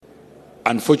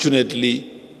unfortunately,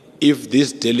 if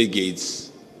these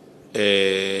delegates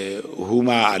whom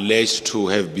are alleged to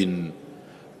have been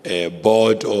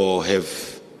bought or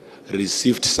have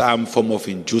received some form of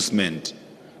inducement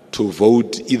to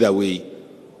vote either way,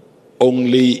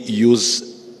 only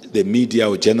use the media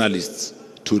or journalists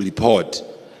to report,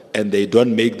 and they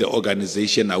don't make the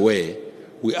organization aware,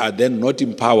 we are then not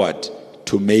empowered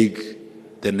to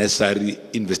make the necessary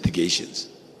investigations.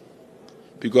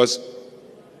 Because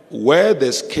where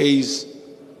there's case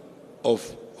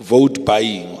of vote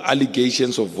buying,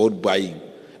 allegations of vote buying,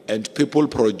 and people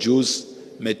produce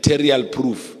material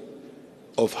proof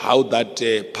of how that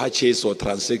purchase or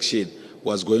transaction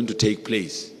was going to take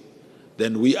place,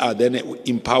 then we are then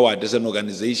empowered as an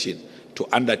organization to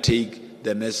undertake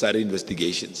the necessary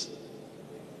investigations.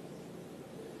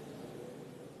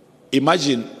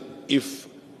 Imagine if,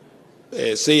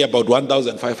 say, about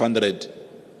 1,500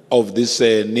 of this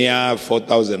near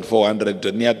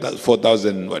 4,400, near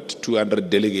 4,200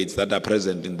 delegates that are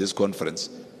present in this conference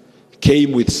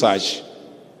came with such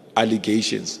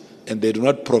allegations, and they do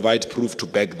not provide proof to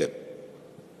back them.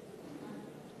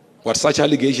 What such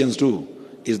allegations do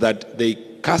is that they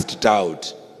cast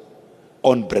doubt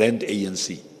on brand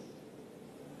ANC.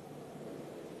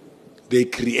 They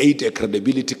create a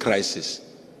credibility crisis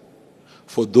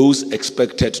for those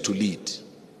expected to lead.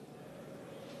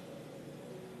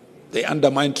 They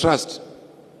undermine trust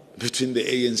between the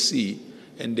ANC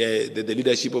and the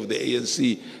leadership of the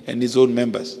ANC and its own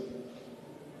members.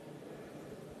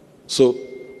 So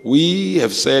we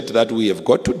have said that we have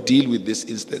got to deal with these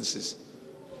instances,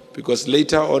 because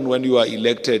later on, when you are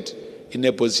elected in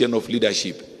a position of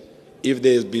leadership, if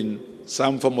there has been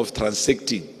some form of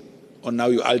transacting, or now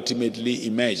you ultimately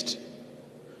emerged,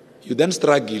 you then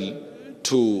struggle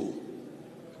to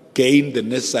gain the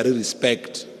necessary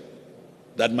respect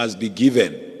that must be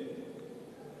given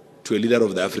to a leader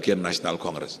of the African National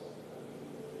Congress.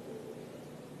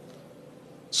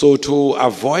 So to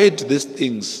avoid these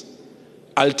things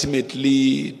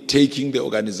ultimately taking the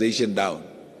organization down,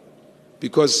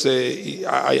 because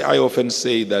I often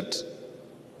say that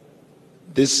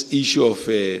this issue of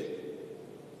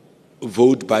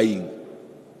vote buying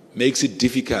makes it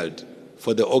difficult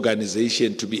for the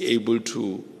organization to be able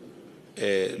to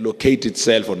locate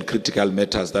itself on critical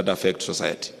matters that affect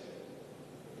society.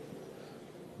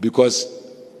 Because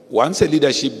once a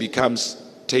leadership becomes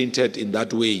tainted in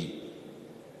that way,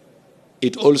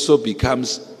 it also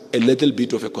becomes a little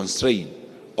bit of a constraint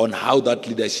on how that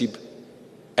leadership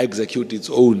executes its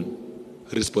own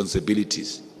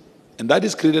responsibilities. And that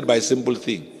is created by a simple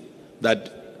thing,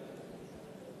 that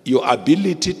your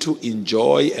ability to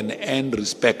enjoy and earn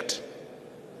respect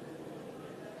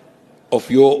of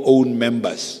your own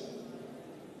members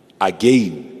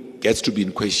again gets to be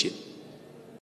in question.